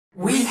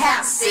We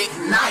have sick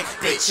night,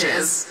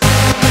 bitches.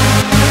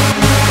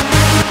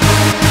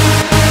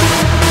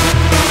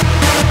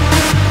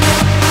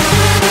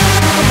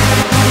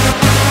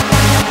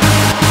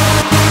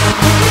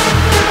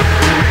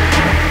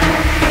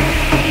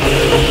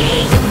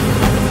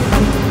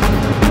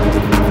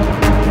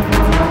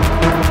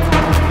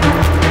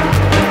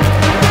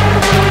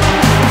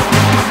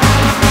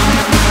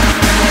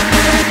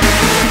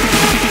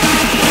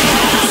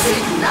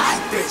 Sick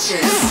night,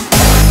 bitches.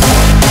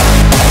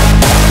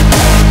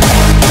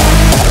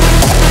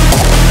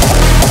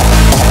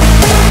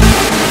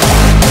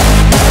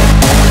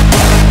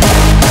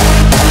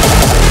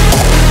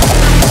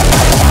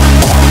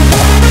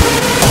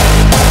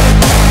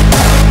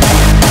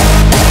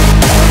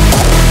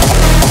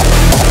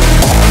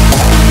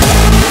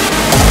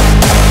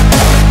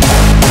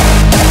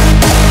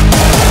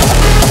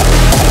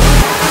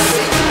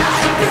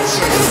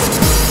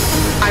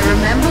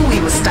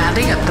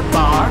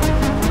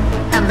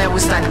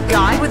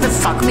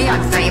 Fuck me,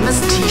 I'm famous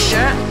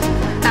t-shirt.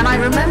 And I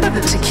remember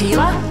the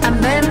tequila,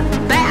 and then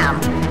bam,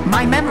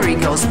 my memory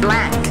goes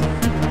blank.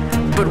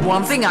 But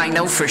one thing I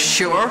know for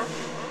sure,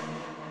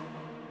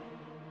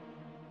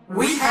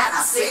 we had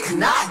a sick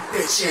night,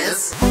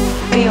 bitches.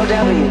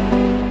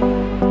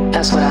 POW,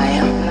 that's what I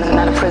am. I'm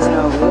not a prisoner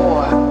of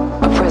war,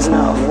 a prisoner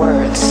of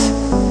words.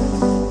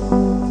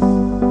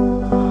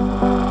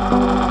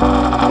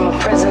 I'm a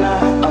prisoner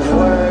of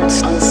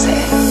words unsaid.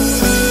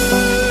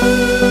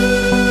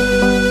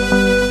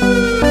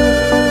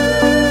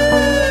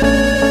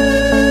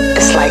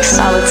 Like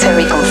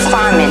solitary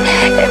confinement.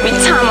 Every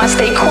time I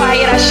stay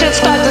quiet, I should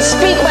start to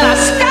speak, but I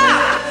stop.